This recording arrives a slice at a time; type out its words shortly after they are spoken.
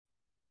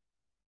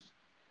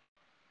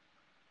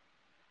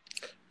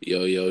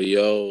Yo, yo,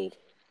 yo.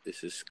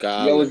 This is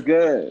Yo, what's Skylar.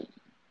 good?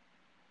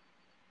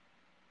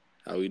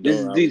 How we This doing?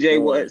 is How we DJ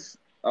doing? West.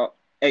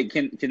 Hey,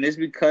 can this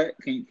be cut?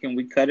 Can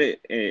we cut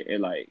it?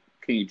 And like,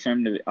 can you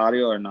trim the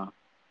audio or not?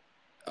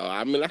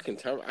 I mean, I can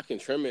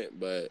trim it,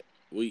 but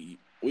we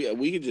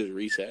could just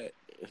reset.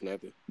 It's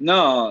nothing.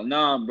 No,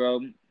 no,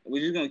 bro.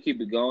 We're just gonna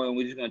keep it going.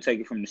 We're just gonna take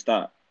it from the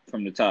top.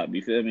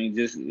 You feel me?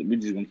 We're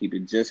just gonna keep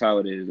it just how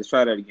it is. Let's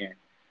try that again.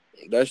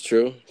 That's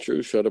true.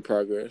 True. Show the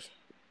progress.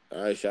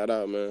 All right, shout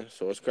out, man.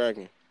 So what's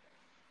cracking?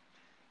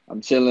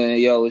 I'm chilling.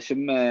 Yo, it's your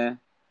man,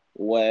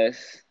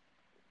 Wes.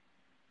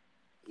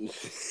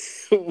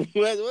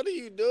 What are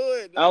you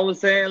doing, I though? was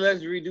saying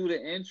let's redo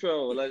the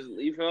intro. Let's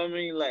you feel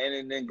me? Like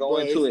and then go bro?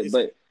 into It's,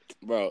 it, it's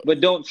bro. but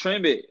don't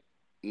trim it.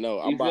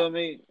 No, You feel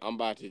me? I'm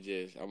about to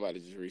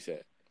just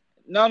reset.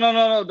 No, no,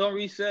 no, no. Don't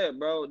reset,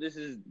 bro. This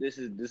is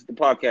the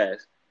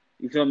podcast.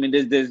 You feel me?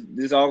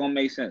 This all gonna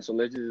make sense. So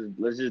let's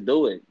just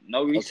do it.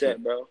 No Okay.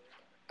 reset, bro. All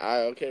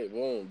right. Okay.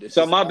 Boom. This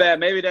So is my bad. Skylar.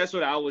 Maybe that's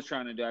what I was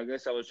trying to do. I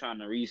guess I was trying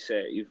to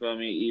reset. You feel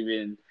me?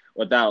 Even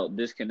without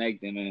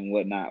disconnecting and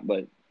whatnot.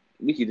 But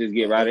we could just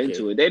get right Okay.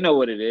 into it. They know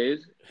what it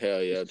is.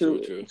 Hell It's yeah. True.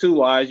 two True. two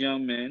wise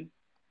young men.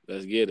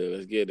 Let's get it.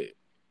 Let's get it.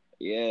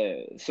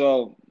 Yeah.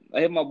 So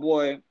I hit my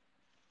boy.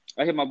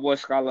 I hit my boy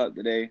Skylar up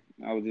today.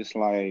 I was just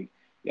like,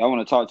 yeah, I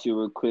want to talk to you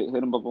real quick.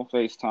 Hit him up on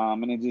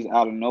FaceTime, and it just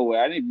out of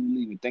nowhere. I didn't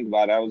really even think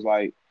about it. I was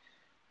like,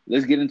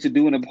 let's get into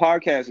doing a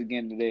podcast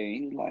again today. And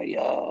he was like,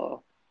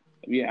 yo,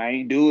 yeah, I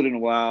ain't do it in a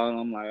while. And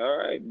I'm like, all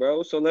right,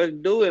 bro. So let's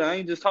do it. I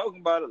ain't just talking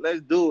about it.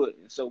 Let's do it.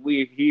 And so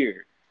we're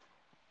here.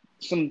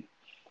 Some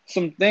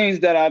some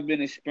things that I've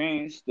been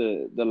experienced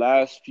the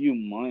last few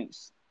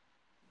months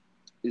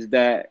is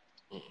that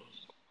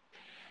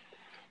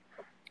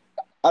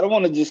I don't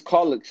want to just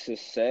call it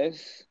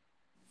success,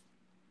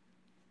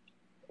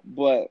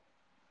 but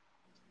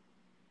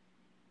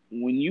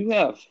when you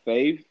have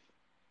faith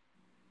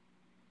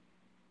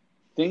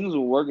things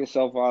will work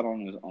itself out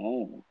on its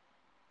own.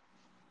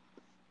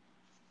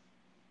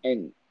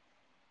 And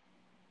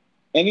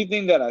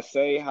anything that I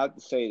say, I have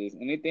to say this.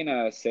 Anything that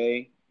I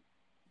say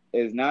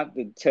is not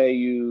to tell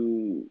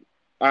you.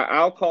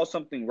 I'll call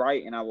something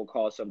right and I will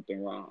call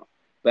something wrong.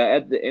 But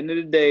at the end of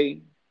the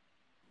day,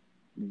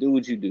 do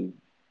what you do.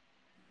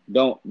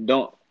 Don't. You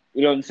know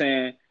what I'm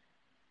saying?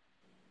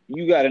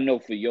 You got to know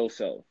for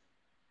yourself.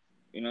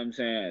 You know what I'm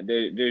saying?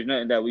 There's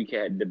nothing that we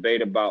can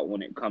debate about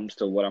when it comes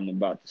to what I'm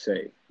about to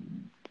say.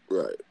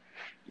 Right.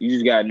 You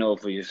just got to know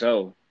it for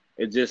yourself.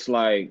 It's just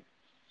like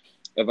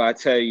if I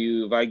tell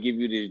you, if I give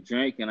you this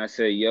drink and I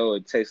say, yo,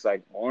 it tastes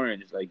like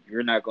orange, like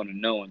you're not gonna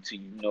know until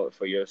you know it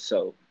for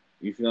yourself.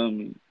 You feel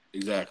me?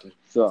 Exactly.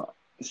 So,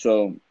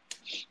 so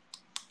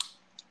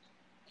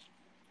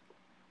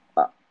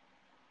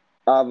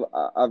I,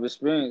 I've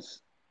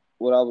experienced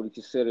what I would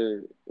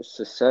consider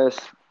success,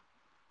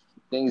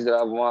 things that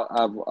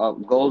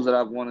I've goals that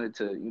I've wanted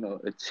to,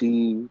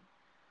 achieve.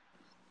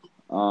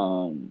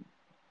 Um,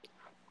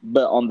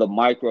 but on the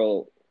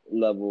micro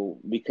level,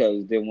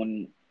 because then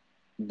when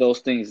those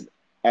things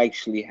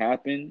actually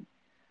happen,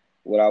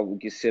 what I would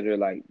consider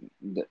like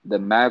the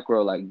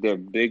macro, like they're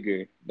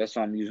bigger. That's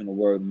why I'm using the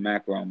word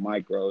macro and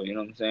micro. You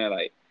know what I'm saying?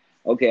 Like,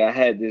 okay, I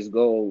had this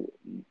goal,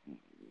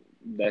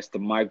 that's the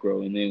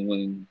micro, and then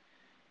when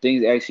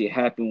things actually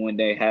happen when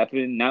they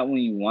happen, not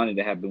when you wanted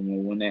to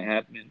happen, when they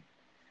happen,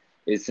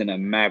 it's in a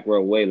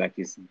macro way, like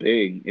it's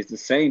big. It's the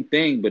same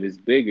thing, but it's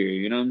bigger.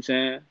 You know what I'm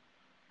saying?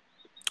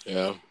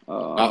 Yeah. A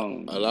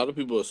Um, lot of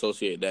people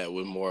associate that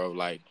with more of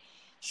like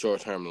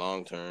short term,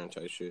 long term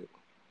type shit.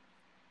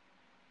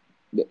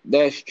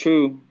 that's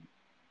true.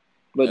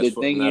 But As the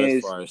for thing not as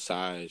is, far as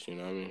size, you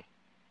know what I mean?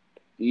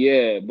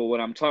 yeah, but what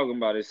I'm talking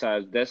about is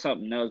size. That's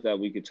something else that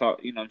we could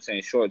talk. You know what I'm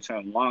saying? Short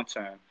term, long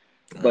term.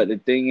 But Right. the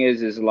thing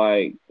is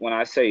like when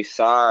I say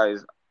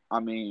size, I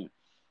mean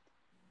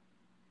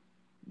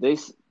they.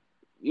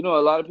 A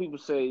lot of people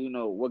say,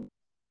 what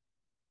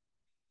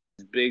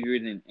is bigger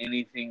than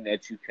anything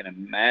that you can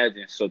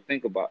imagine. So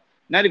think about,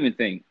 not even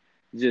think,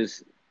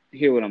 just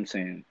hear what I'm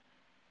saying.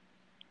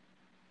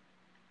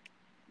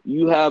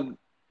 You have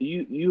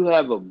you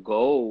have a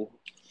goal,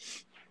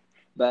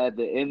 but at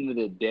the end of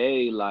the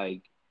day,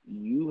 like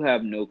you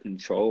have no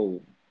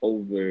control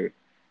over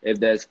if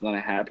that's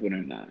gonna happen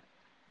or not.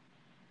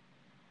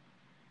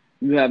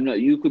 You have no.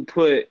 You could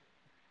put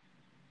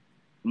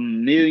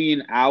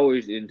million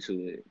hours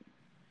into it,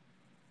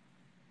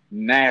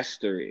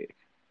 master it,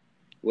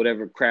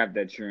 whatever craft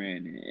that you're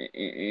in,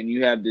 and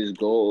you have this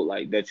goal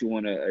like that you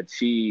want to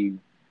achieve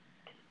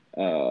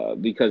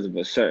because of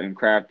a certain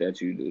craft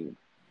that you do.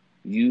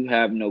 You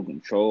have no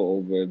control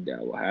over if that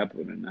will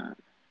happen or not.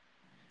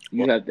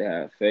 You What have to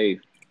have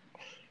faith.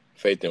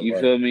 faith in You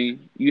what? feel me?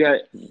 You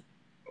had,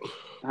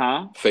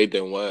 huh? Faith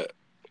in what?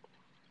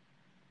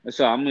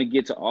 So I'm gonna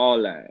get to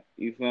all that.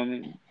 You feel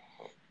me?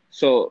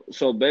 So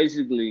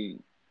basically,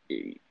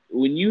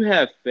 when you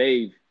have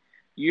faith,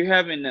 you're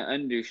having the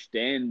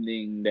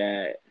understanding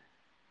that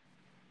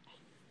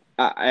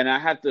and I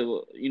have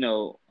to,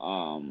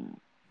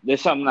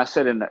 there's something I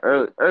said in the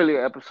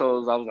earlier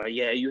episodes. I was like,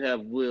 yeah, you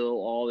have will,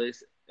 all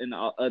this. and the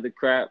other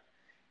crap,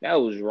 that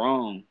was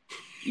wrong.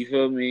 You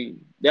feel me?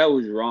 That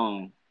was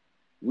wrong.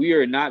 We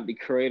are not the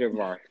creator of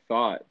our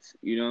thoughts.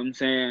 You know what I'm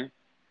saying?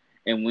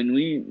 And when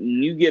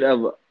you get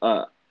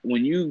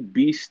when you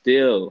be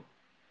still,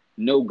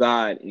 know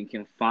God, and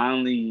can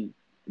finally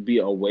be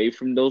away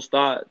from those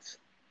thoughts,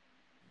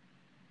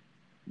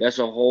 that's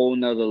a whole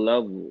nother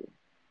level.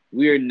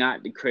 We are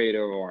not the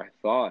creator of our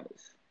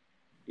thoughts.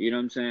 You know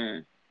what I'm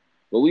saying?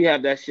 But we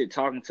have that shit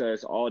talking to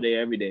us all day,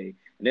 every day.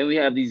 And then we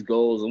have these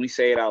goals and we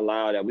say it out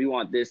loud that we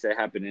want this to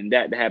happen and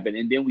that to happen.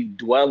 And then we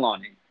dwell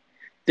on it,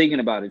 thinking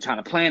about it,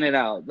 trying to plan it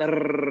out,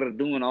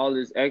 doing all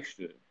this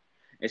extra.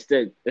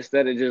 Instead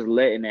of just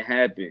letting it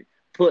happen,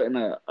 putting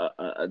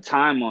a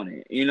time on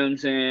it. You know what I'm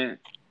saying?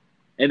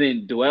 And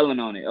then dwelling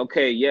on it.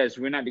 Okay, yes,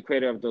 we're not the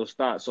creator of those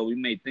thoughts, so we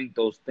may think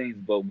those things,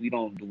 but we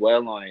don't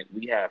dwell on it.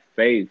 We have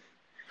faith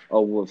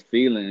over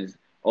feelings,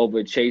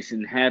 over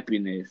chasing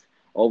happiness,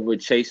 over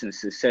chasing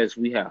success.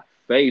 We have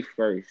faith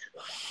first.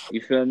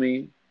 You feel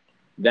me?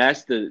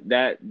 That's the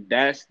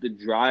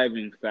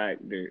driving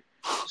factor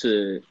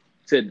to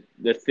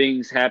the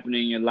things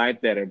happening in your life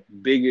that are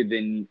bigger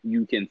than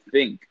you can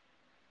think.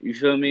 You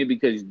feel me?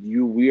 Because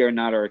we are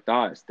not our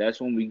thoughts.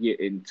 That's when we get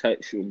in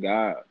touch with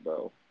God,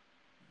 bro.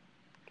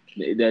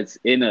 That's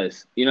in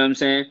us. You know what I'm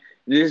saying?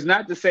 It's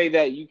not to say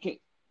that you can.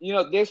 You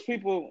know, there's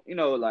people. You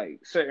know, like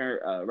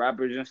certain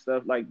rappers and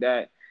stuff like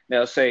that.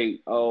 They'll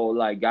say, "Oh,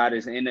 like God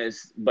is in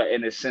us," but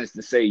in a sense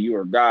to say you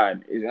are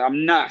God.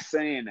 I'm not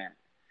saying that.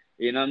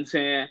 You know what I'm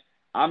saying?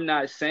 I'm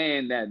not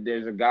saying that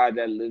there's a God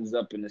that lives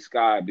up in the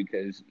sky,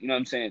 because you know what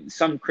I'm saying.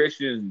 Some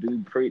Christians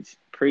do preach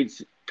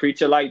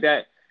it like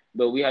that,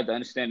 but we have to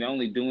understand they're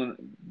only doing,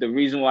 the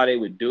reason why they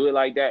would do it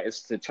like that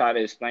is to try to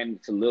explain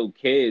it to little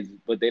kids,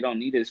 but they don't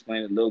need to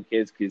explain it to little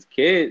kids, because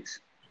kids,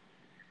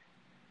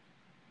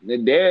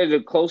 they're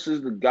the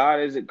closest to God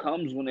as it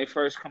comes when they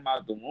first come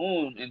out the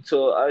womb.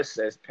 Until us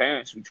as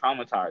parents, we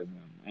traumatize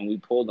them and we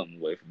pull them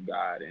away from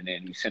God, and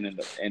then we send them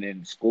and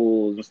in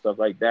schools and stuff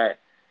like that.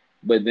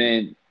 But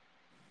then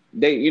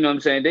they, you know what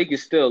I'm saying, they can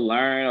still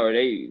learn, or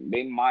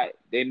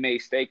they may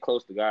stay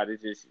close to God.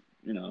 It's just,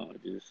 you know,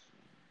 just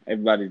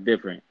everybody's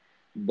different.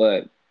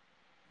 But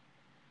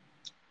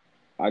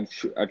I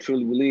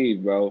truly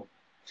believe, bro,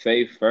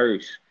 faith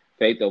first.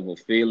 Faith over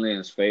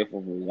feelings, faith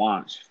over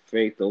wants,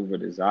 faith over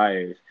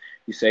desires.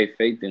 You say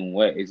faith in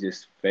what? It's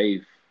just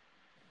faith.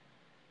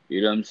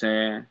 You know what I'm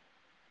saying?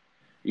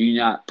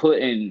 You're not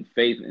putting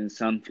faith in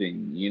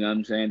something. You know what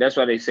I'm saying? That's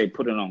why they say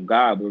put it on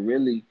God, but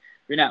really,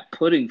 you're not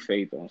putting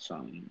faith on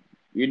something.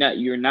 You're not,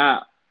 you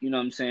know what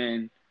I'm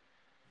saying,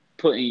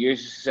 putting your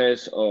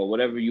success or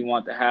whatever you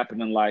want to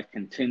happen in life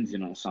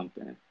contingent on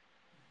something.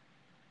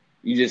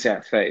 You just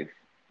have faith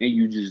and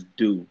you just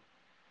do.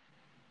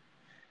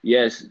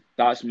 Yes,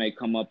 thoughts may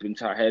come up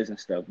into our heads and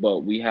stuff, but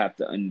we have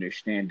to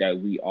understand that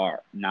we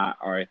are not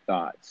our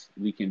thoughts.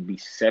 We can be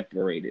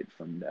separated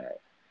from that.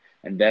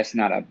 And that's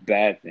not a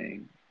bad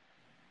thing.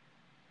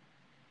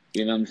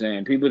 You know what I'm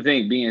saying? People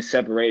think being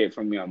separated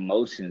from your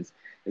emotions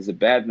is a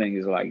bad thing.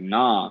 It's like,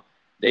 nah.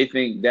 They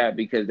think that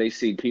because they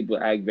see people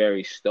act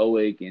very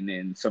stoic, and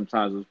then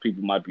sometimes those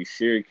people might be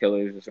serial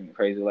killers or something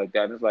crazy like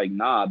that. It's like,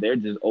 nah, they're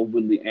just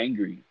overly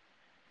angry.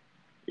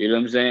 You know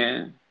what I'm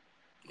saying?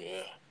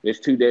 Yeah. There's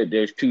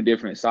two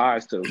different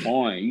sides to the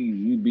coin.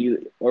 You be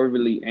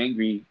overly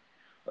angry,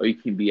 or you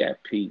can be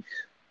at peace.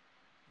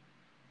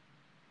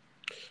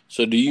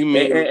 So do you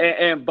mean?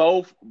 And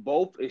both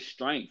is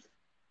strength,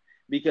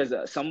 because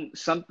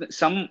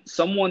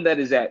someone that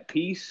is at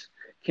peace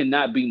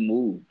cannot be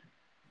moved.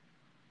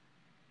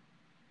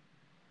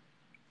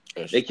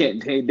 They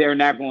can't. They're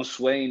not going to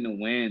sway in the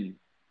wind.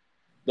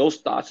 Those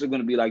thoughts are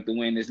going to be like the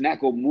wind. It's not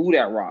going to move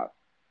that rock.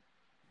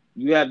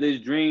 You have this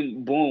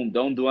dream, boom,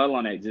 don't dwell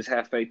on it. Just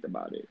have faith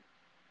about it.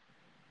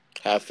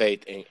 Have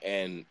faith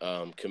and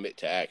commit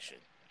to action.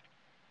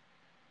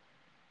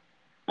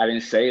 I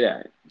didn't say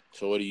that.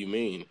 So what do you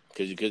mean?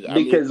 Because I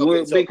mean, Because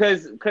okay,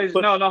 so because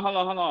no, hold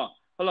on.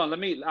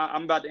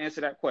 I'm about to answer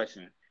that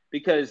question.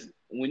 Because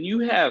when you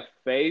have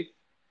faith,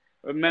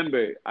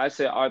 remember, I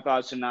said our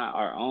thoughts are not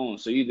our own.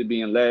 So either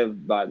being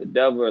led by the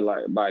devil or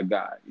like by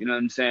God. You know what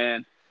I'm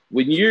saying?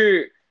 When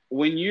you're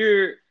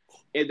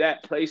in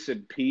that place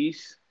of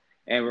peace,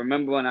 and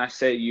remember when I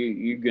said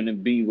you're gonna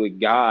be with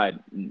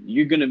God,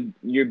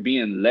 you're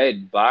being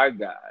led by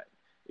God.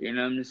 You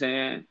know what I'm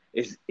saying?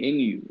 It's in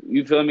you.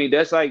 You feel me?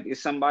 That's like if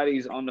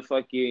somebody's on the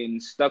fucking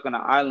stuck on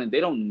an island, they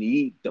don't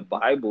need the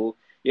Bible.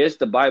 Yes,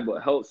 the Bible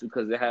helps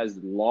because it has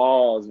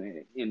laws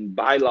and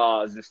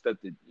bylaws and stuff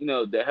that, you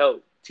know, that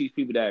help teach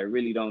people that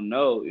really don't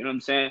know. You know what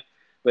I'm saying?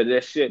 But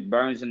that shit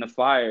burns in the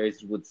fire.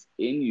 It's what's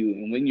in you.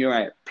 And when you're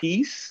at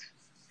peace,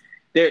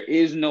 there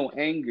is no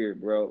anger,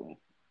 bro.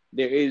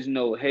 There is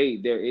no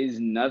hate. There is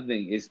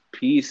nothing. It's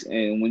peace.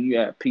 And when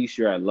you're at peace,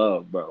 you're at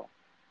love, bro.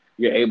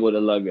 You're able to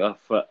love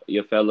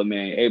your fellow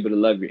man. You're able to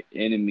love your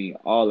enemy.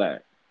 All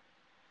that.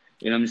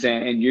 You know what I'm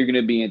saying? And you're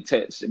gonna be in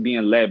touch,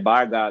 being led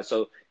by God.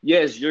 So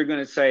yes, you're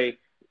gonna say,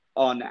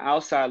 on the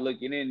outside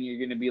looking in,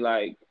 you're gonna be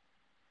like,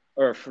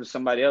 or for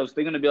somebody else,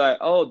 they're gonna be like,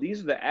 oh,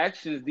 these are the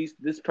actions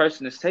this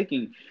person is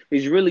taking.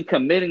 He's really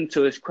committing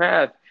to his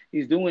craft.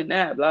 He's doing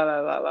that, blah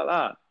blah blah blah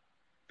blah.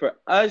 For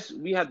us,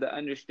 we have to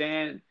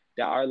understand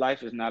that our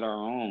life is not our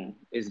own.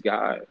 It's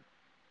God.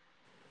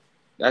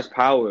 That's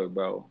power,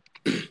 bro.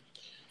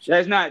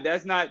 That's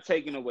not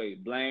taking away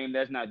blame.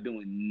 That's not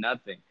doing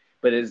nothing.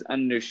 But it's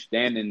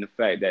understanding the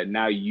fact that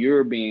now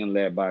you're being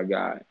led by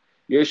God.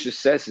 Your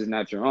success is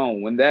not your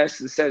own. When that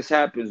success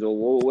happens,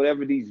 or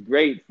whatever these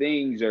great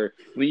things, or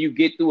when you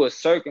get through a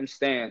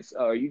circumstance,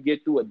 or you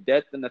get through a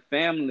death in the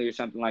family, or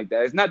something like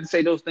that, it's not to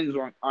say those things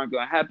aren't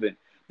going to happen,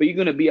 but you're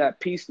going to be at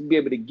peace to be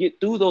able to get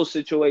through those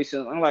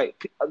situations,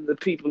 unlike the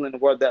people in the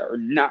world that are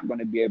not going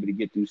to be able to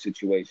get through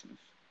situations.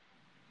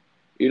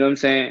 You know what I'm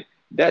saying?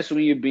 That's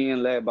when you're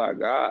being led by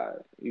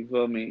God. You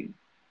feel me?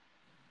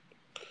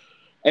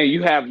 And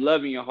you have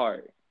love in your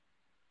heart.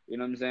 You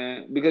know what I'm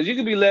saying? Because you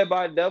can be led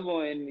by a devil,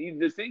 and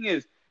the thing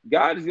is,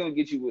 God is gonna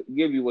give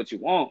you what you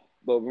want.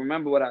 But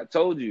remember what I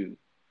told you.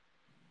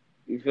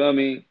 You feel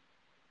me?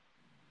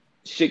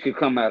 Shit could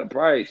come at a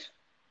price,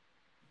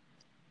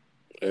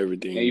 and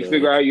Everything you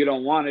figure does. out you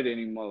don't want it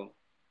anymore.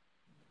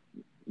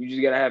 You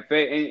just gotta have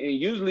faith, and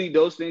usually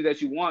those things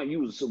that you want,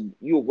 you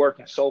were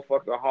working so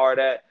fucking hard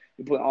at.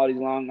 You put all these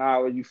long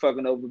hours, you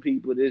fucking over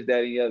people, this,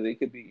 that, and the other. It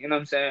could be, you know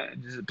what I'm saying?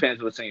 It just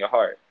depends what's in your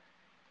heart.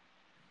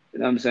 You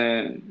know what I'm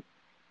saying?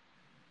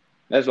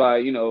 That's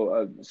why,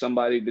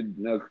 somebody,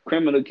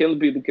 criminal killing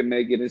people can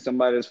make it, and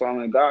somebody that's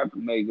following God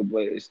can make it,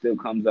 but it still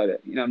comes out of,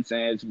 you know what I'm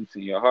saying? It's what's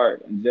in your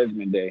heart on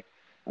Judgment Day.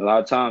 A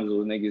lot of times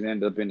those niggas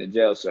end up in the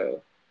jail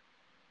cell.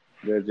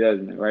 Their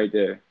judgment right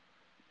there.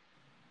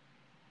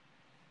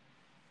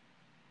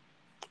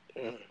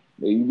 Yeah.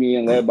 But you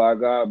being led by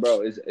God,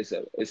 bro, it's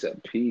a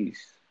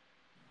peace.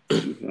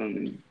 You feel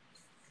me?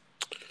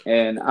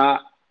 And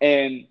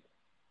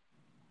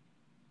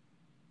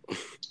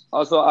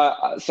also,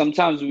 I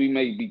sometimes we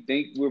maybe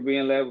think we're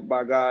being led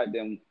by God,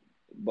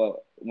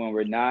 but when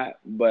we're not,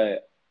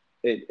 but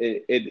it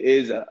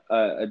is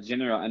a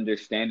general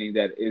understanding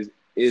that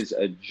is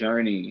a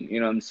journey. You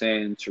know what I'm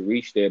saying, to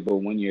reach there. But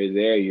when you're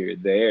there, you're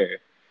there.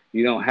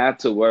 You don't have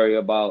to worry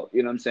about.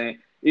 You know what I'm saying.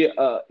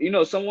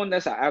 Yeah, someone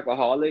that's an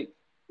alcoholic.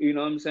 You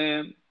know what I'm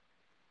saying.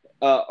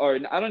 Or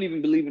I don't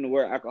even believe in the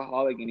word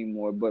alcoholic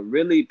anymore, but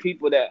really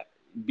people that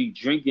be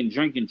drinking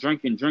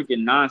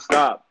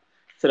nonstop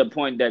to the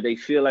point that they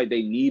feel like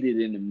they need it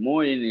in the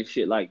morning and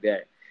shit like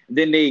that. And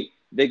then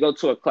they go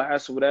to a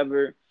class or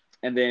whatever,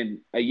 and then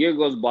a year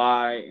goes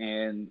by,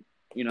 and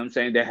you know what I'm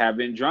saying, they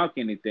haven't drunk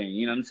anything,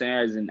 you know what I'm saying,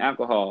 as in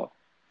alcohol.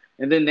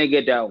 And then they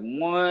get that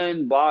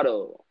one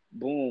bottle,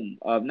 boom,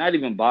 of not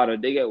even bottle,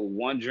 they get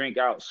one drink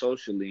out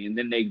socially, and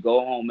then they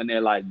go home and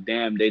they're like,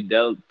 damn, they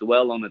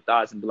dwell on the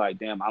thoughts and be like,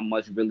 damn, I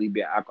must really be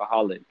an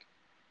alcoholic.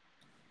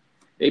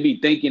 They be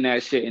thinking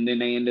that shit, and then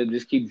they end up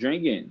just keep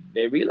drinking.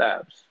 They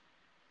relapse.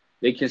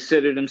 They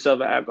consider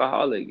themselves an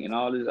alcoholic and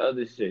all this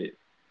other shit.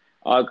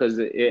 All because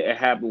it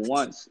happened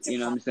once, you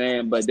know what I'm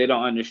saying? But they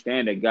don't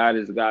understand that God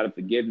is a God of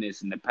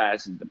forgiveness, and the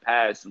past is the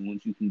past. And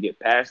once you can get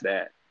past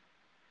that,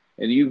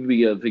 and you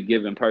be a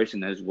forgiving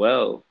person as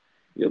well,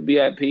 you'll be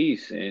at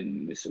peace.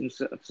 And if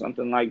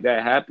something like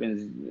that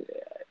happens,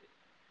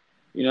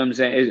 you know what I'm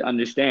saying? Is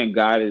understand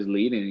God is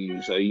leading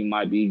you, so you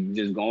might be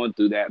just going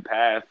through that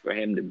path for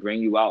Him to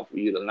bring you out for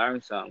you to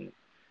learn something.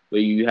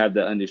 But you have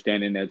the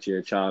understanding that you're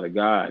a child of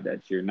God,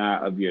 that you're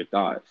not of your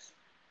thoughts.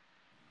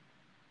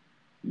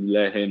 You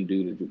let Him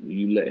do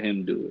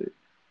it.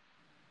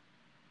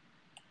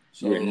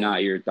 You're So,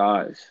 not your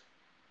thoughts.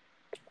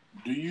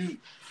 do you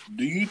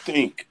do you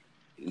think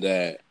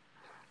that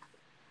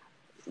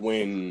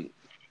when,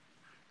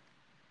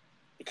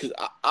 because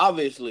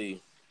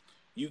obviously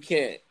you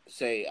can't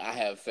say I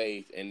have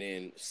faith and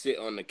then sit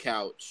on the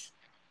couch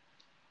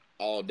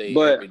all day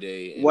But every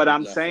day and what do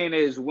I'm nothing. saying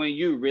is, when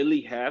you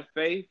really have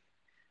faith,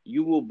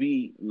 you will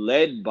be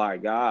led by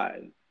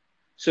God.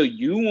 So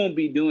you won't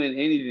be doing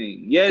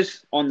anything.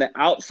 Yes, on the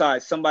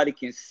outside, somebody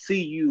can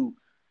see you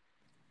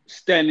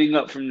standing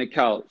up from the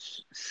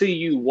couch, see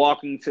you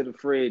walking to the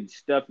fridge,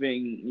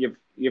 stuffing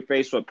your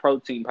face with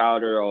protein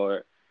powder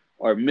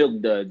or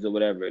milk duds or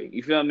whatever.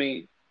 You feel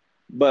me?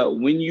 But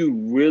when you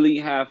really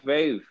have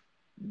faith,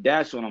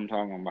 that's what I'm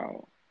talking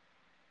about.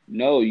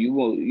 No, you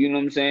will. You know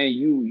what I'm saying?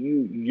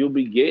 You'll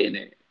be getting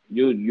it.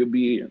 You'll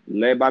be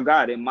led by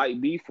God. It might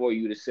be for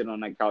you to sit on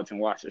that couch and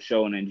watch a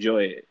show and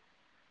enjoy it,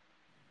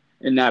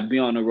 and not be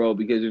on the road,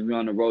 because if you're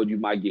on the road, you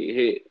might get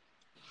hit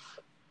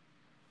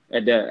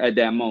at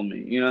that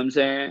moment. You know what I'm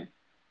saying?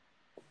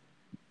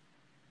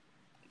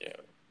 Yeah.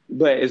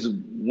 But it's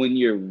when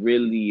you're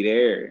really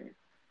there.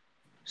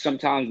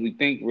 Sometimes we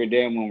think we're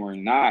there when we're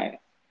not,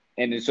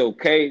 and it's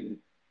okay,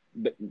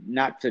 but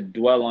not to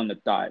dwell on the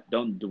thought.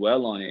 Don't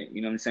dwell on it.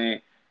 You know what I'm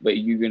saying? But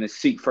you're gonna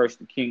seek first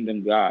the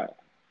kingdom, God.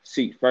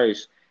 Seek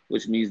first,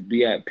 which means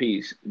be at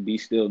peace, be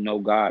still, know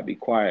God, be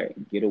quiet,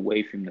 get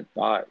away from the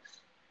thoughts.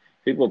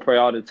 People pray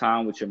all the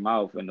time with your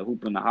mouth and the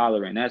hoop and the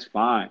hollering. That's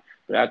fine,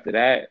 but after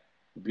that,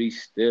 be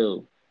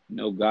still,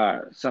 know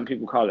God. Some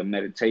people call it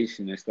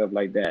meditation and stuff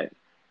like that.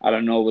 I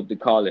don't know what to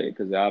call it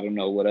because I don't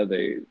know what other,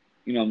 you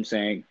know what I'm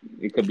saying?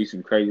 It could be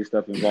some crazy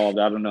stuff involved.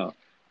 I don't know.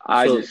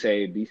 I So just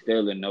say be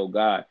still and know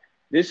God.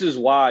 This is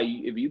why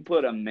if you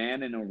put a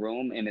man in a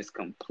room and it's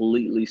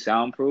completely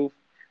soundproof,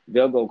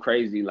 they'll go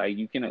crazy. Like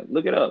you can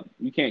look it up.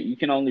 You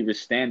can only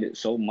withstand it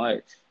so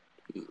much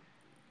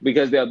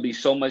because there'll be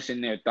so much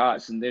in their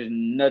thoughts and there's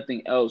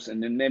nothing else,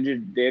 and then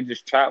they're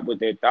just trapped with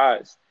their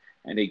thoughts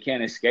and they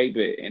can't escape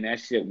it, and that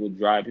shit will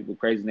drive people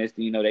crazy. Next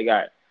thing you know, they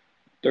got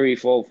three,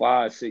 four,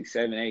 five, six,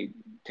 seven, eight,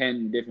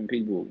 10 different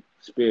people,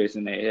 spirits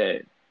in their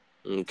head.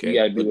 You okay,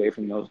 gotta be but away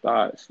from those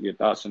thoughts. Your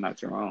thoughts are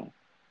not your own.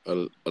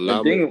 The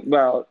allow me thing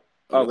about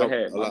oh, go allow,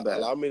 ahead, my allow bad.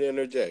 allow me to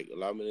interject.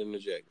 Allow me to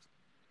interject.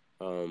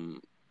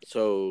 Um,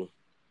 so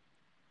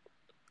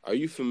are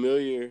you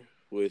familiar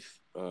with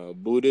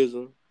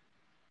Buddhism?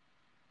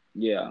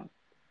 Yeah,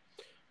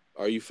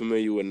 Are you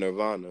familiar with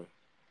Nirvana?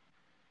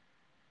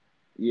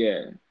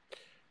 yeah.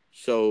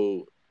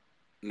 So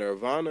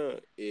Nirvana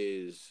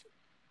is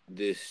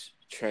this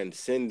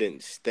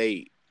transcendent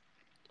state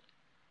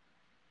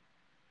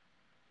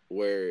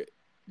where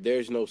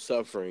there's no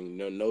suffering,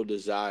 no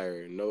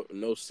desire,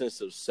 no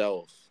sense of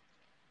self,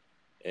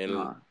 and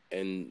Uh,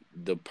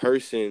 the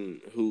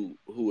person who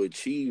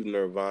achieved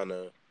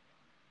Nirvana,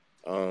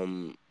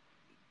 um,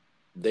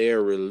 they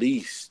are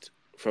released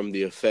from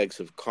the effects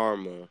of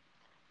karma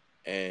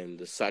and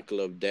the cycle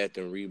of death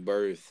and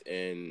rebirth,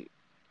 and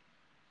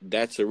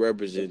that's a what's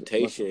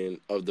representation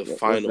of the what's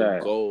final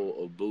that?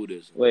 goal of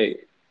Buddhism.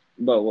 Wait,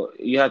 but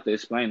you have to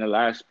explain the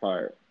last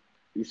part.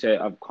 You said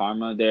of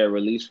karma. They're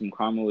released from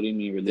karma. What do you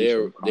mean released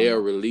from They are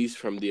karma? released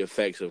from the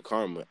effects of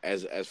karma,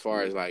 as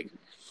far as like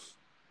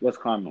What's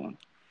karma?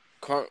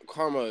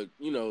 karma.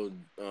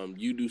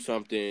 You do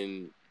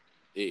something,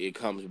 it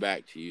comes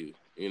back to you.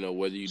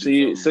 Whether you So do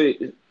you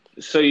something.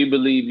 so so you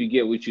believe you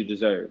get what you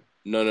deserve?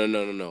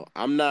 No.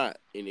 I'm not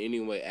in any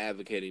way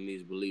advocating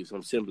these beliefs.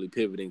 I'm simply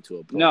pivoting to a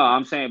No, point.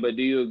 I'm saying, but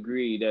do you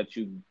agree that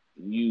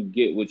you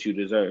get what you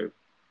deserve?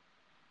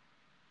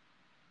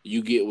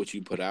 You get what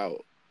you put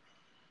out.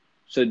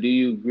 So do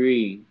you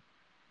agree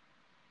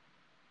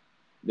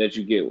that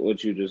you get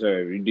what you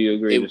deserve? Do you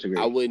agree or It. I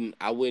disagree? wouldn't.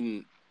 I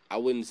wouldn't. I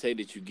wouldn't say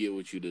that you get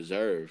what you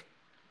deserve,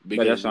 But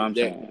because that's what I'm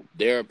there saying.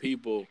 there are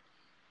people.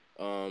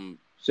 Um,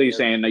 So you're there.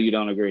 saying no, you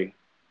don't agree?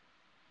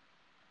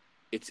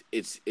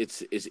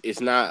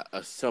 It's not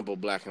a simple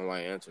black and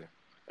white answer.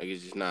 Like,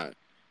 it's just not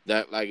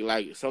that, like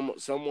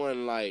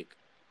someone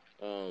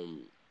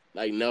um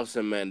like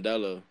Nelson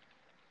Mandela,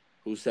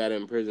 who sat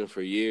in prison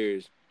for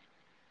years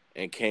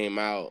and came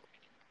out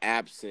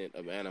absent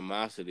of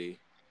animosity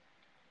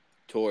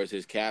towards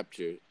his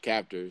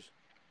captors.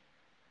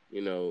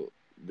 You know,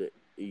 the,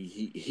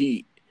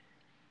 he's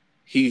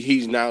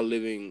now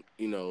living,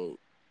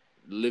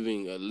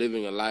 living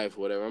a life,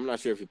 whatever. I'm not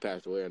sure if he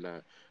passed away or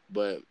not,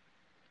 but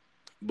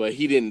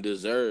he didn't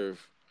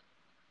deserve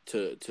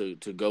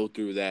to go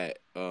through that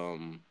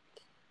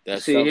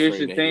See, here's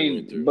suffering the that he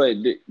went thing. through.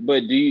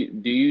 But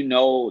do you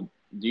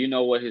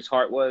know what his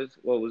heart was?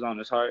 What was on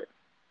his heart?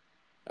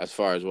 As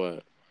far as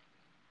what?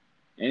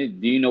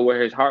 And do you know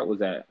where his heart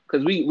was at?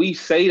 Because we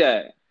say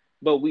that,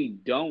 but we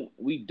don't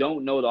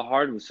know the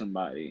heart of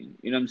somebody.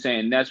 You know what I'm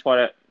saying? That's part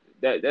of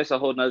that's a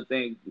whole nother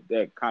thing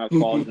that kind of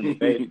falls into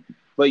faith.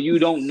 But you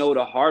don't know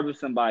the heart of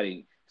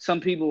somebody. Some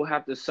people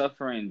have to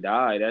suffer and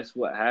die. That's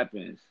what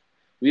happens.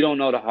 We don't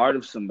know the heart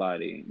of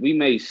somebody. We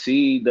may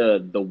see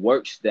the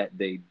works that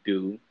they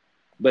do,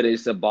 but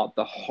it's about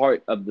the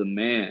heart of the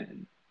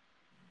man.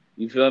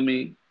 You feel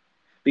me?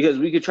 Because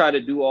we could try to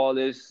do all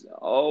this.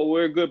 Oh,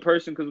 we're a good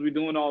person because we're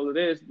doing all of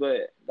this,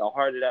 but the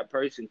heart of that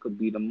person could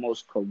be the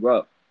most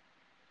corrupt.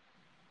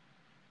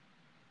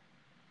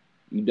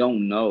 You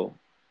don't know.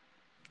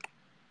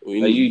 Like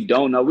we you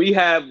don't know. We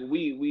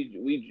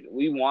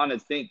want to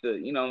think the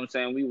you know what I'm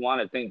saying. We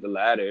want to think the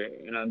latter.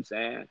 You know what I'm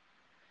saying.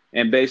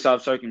 And based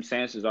off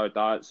circumstances, our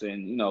thoughts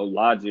and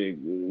logic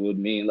would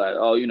mean like,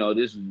 oh,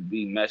 this would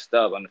be messed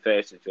up on the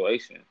fair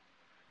situation.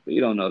 But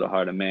you don't know the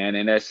heart of man,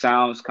 and that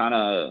sounds kind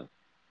of.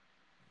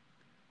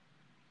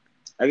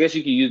 I guess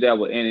you can use that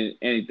with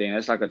anything.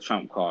 That's like a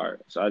trump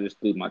card. So I just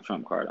threw my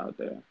trump card out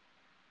there.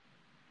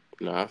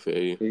 No, I feel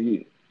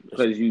you.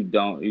 Because you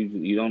don't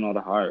know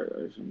the heart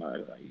of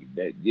somebody like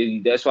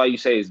that. That's why you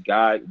say it's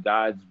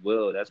God's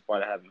will. That's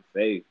part of having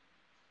faith.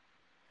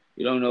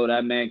 You don't know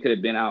that man could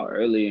have been out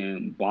early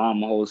and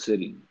bombed the whole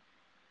city.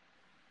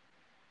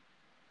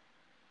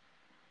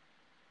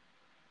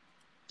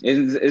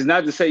 It's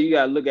not to say you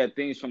gotta look at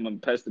things from a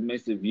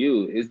pessimistic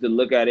view. It's to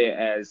look at it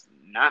as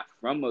not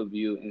from a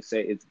view and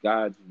say it's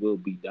God's will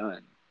be done. You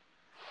know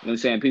what I'm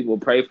saying? People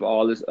pray for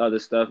all this other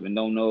stuff and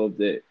don't know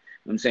that, you know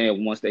what I'm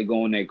saying, once they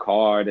go in their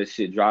car, that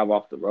shit drive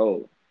off the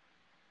road.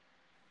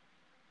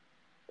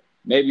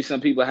 Maybe some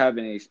people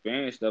haven't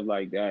experienced stuff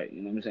like that,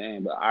 you know what I'm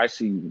saying? But I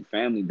see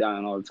family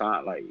dying all the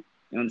time, like, you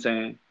know what I'm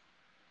saying?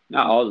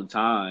 Not all the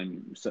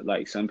time, so,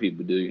 like some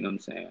people do, you know what I'm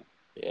saying?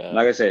 Yeah.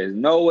 Like I said, it's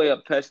no way a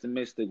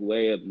pessimistic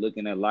way of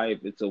looking at life.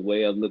 It's a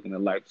way of looking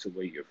at life to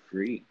where you're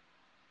free.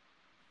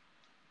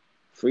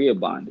 free of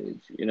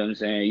bondage. You know what I'm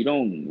saying? You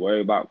don't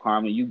worry about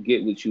karma. You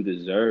get what you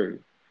deserve.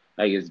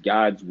 Like it's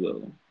God's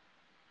will.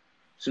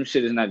 Some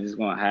shit is not just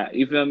gonna happen.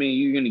 You feel me?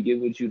 You're gonna get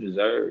what you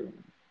deserve.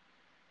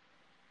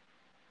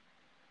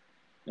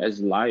 That's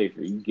life.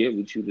 You get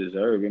what you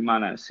deserve. It might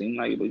not seem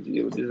like it, but you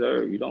get what you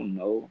deserve. You don't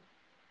know.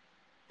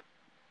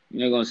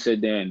 You're not gonna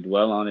sit there and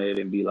dwell on it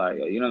and be like,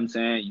 you know what I'm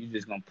saying? You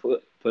just gonna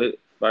put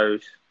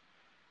first,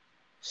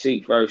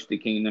 seek first the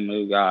kingdom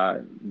of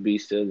God, be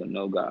still and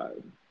know God.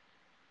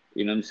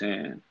 You know what I'm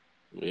saying?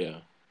 Yeah.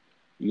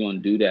 You're gonna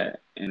do that,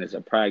 and it's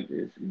a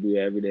practice. You do it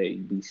every day.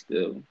 You be still.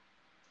 You know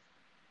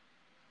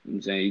what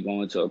I'm saying? You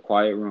go into a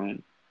quiet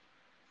room.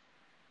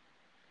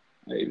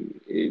 Like,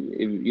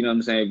 if you know what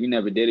I'm saying, if you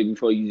never did it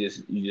before, you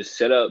just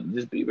set up,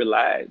 just be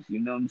relaxed. You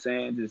know what I'm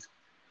saying? Just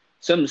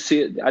some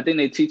seal. I think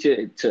they teach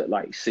it to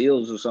like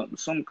SEALs or something,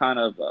 some kind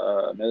of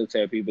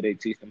military people. They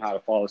teach them how to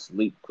fall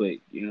asleep quick.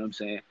 You know what I'm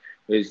saying?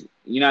 Because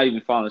you're not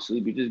even falling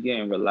asleep. You're just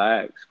getting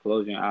relaxed.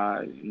 Close your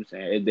eyes. You know what I'm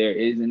saying? If there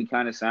is any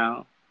kind of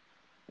sound,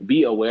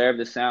 be aware of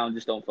the sound.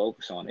 Just don't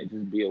focus on it.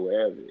 Just be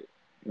aware of it.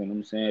 You know what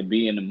I'm saying?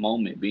 Be in the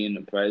moment. Be in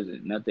the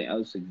present. Nothing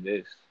else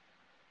exists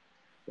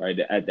right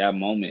at that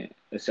moment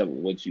except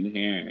what you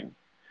hearing.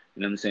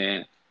 You know what I'm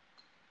saying?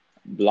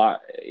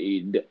 Block.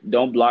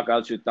 Don't block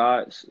out your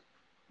thoughts.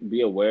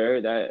 Be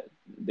aware that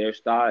there's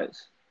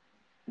thoughts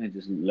and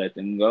just let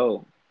them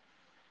go.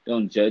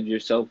 Don't judge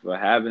yourself for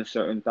having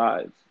certain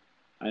thoughts.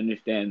 I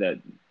understand that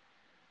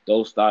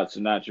those thoughts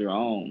are not your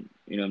own.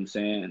 You know what I'm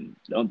saying?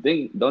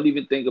 Don't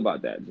even think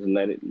about that. Just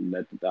let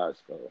the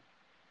thoughts go.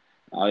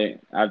 All right.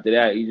 After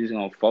that, you're just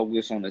gonna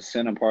focus on the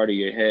center part of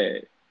your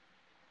head.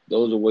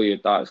 Those are where your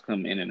thoughts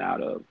come in and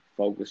out of.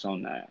 Focus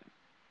on that.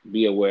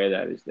 Be aware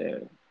that it's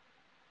there.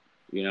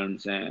 You know what I'm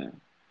saying?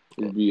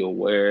 Just be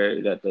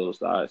aware that those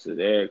thoughts are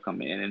there,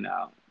 coming in and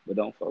out, but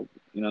don't focus.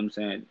 You know what I'm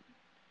saying?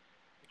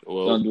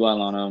 Well, Don't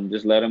dwell on them.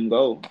 Just let them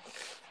go.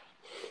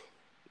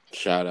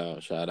 shout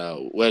out, shout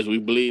out. Wes, we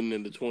bleeding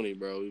in the 20,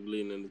 bro. We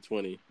bleeding in the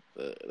 20.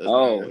 Let's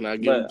Oh,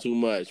 not give him but too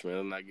much, man.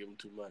 Let's not give him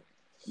too much.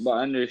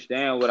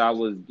 understand what I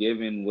was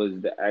given was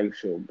the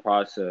actual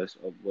process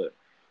of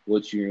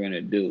what you're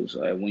gonna do. So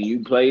like, when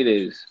you play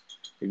this,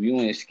 if you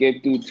want to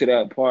skip through to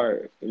that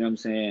part, you know what I'm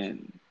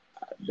saying?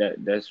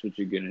 That's what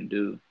you're gonna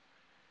do,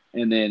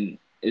 and then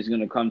it's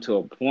gonna come to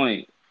a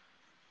point.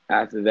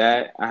 After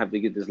that, I have to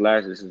get this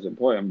last. This is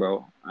important,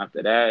 bro.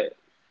 After that,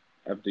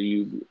 after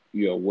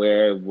you're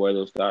aware of where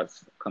those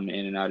thoughts come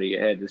in and out of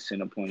your head, the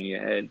center point of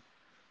your head,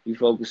 you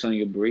focus on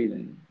your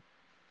breathing.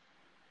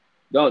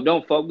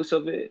 Don't focus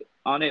of it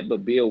on it,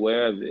 but be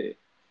aware of it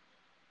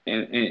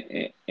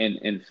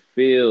and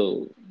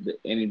feel the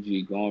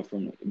energy going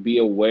from. Be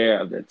aware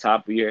of the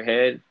top of your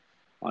head,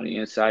 on the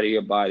inside of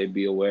your body.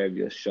 Be aware of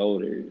your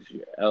shoulders,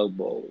 your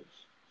elbows,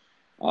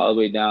 all the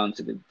way down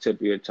to the tip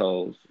of your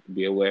toes.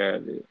 Be aware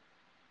of it,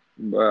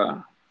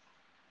 bruh.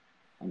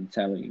 I'm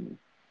telling you,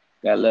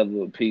 that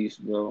level of peace,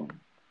 bro.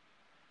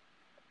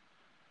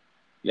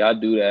 Y'all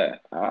do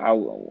that.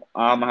 I'm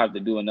gonna have to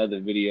do another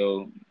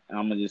video. And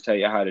I'm gonna just tell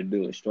you how to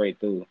do it straight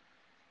through,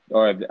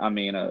 or I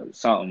mean,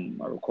 something,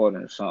 a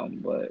recording or something.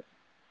 But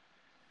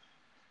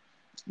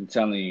I'm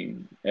telling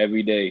you,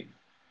 every day,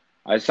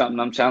 it's something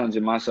I'm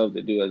challenging myself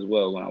to do as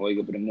well. When I wake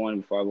up in the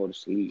morning before I go to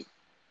sleep,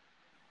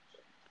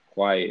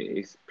 quiet,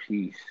 it's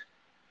peace.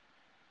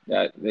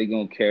 That they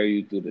gonna carry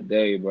you through the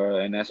day, bro.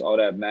 And that's all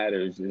that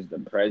matters is the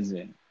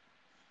present.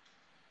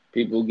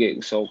 People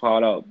get so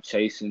caught up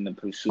chasing the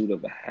pursuit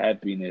of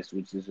happiness,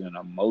 which is an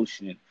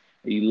emotion.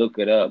 You look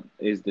it up,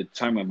 is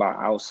determined by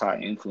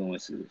outside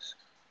influences.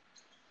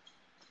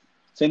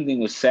 Same thing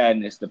with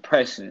sadness,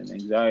 depression,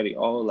 anxiety,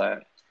 all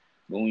that.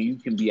 But when you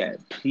can be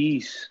at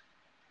peace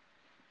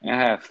and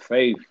have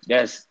faith,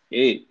 that's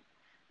it.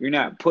 You're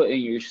not putting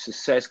your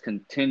success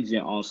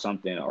contingent on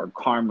something or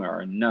karma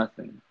or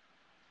nothing.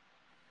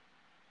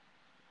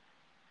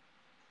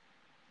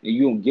 And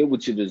you don't get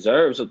what you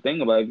deserve. So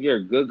think about it. If you're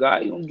a good guy,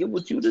 you don't get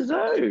what you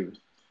deserve.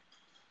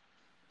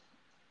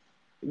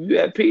 If you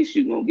at peace,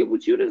 you're gonna get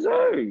what you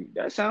deserve.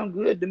 That sounds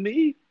good to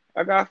me.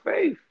 I got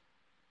faith.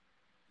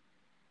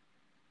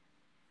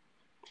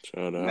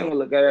 Shout I'm not gonna out.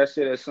 look at that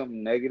shit as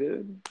something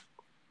negative.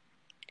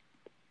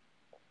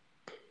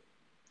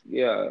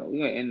 Yeah, we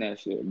gonna end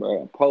that shit,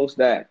 bro. Post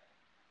that.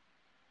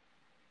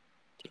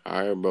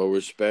 All right, bro.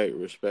 Respect,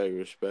 respect,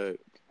 respect.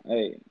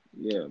 Hey,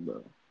 yeah,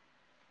 bro.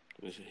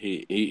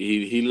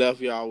 He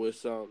left y'all with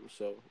something.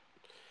 So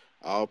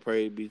all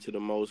praise be to the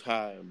Most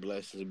High and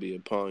blessings be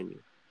upon you.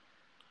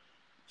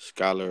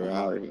 Scholar I'm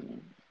out out. here.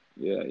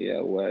 Yeah, yeah,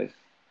 West.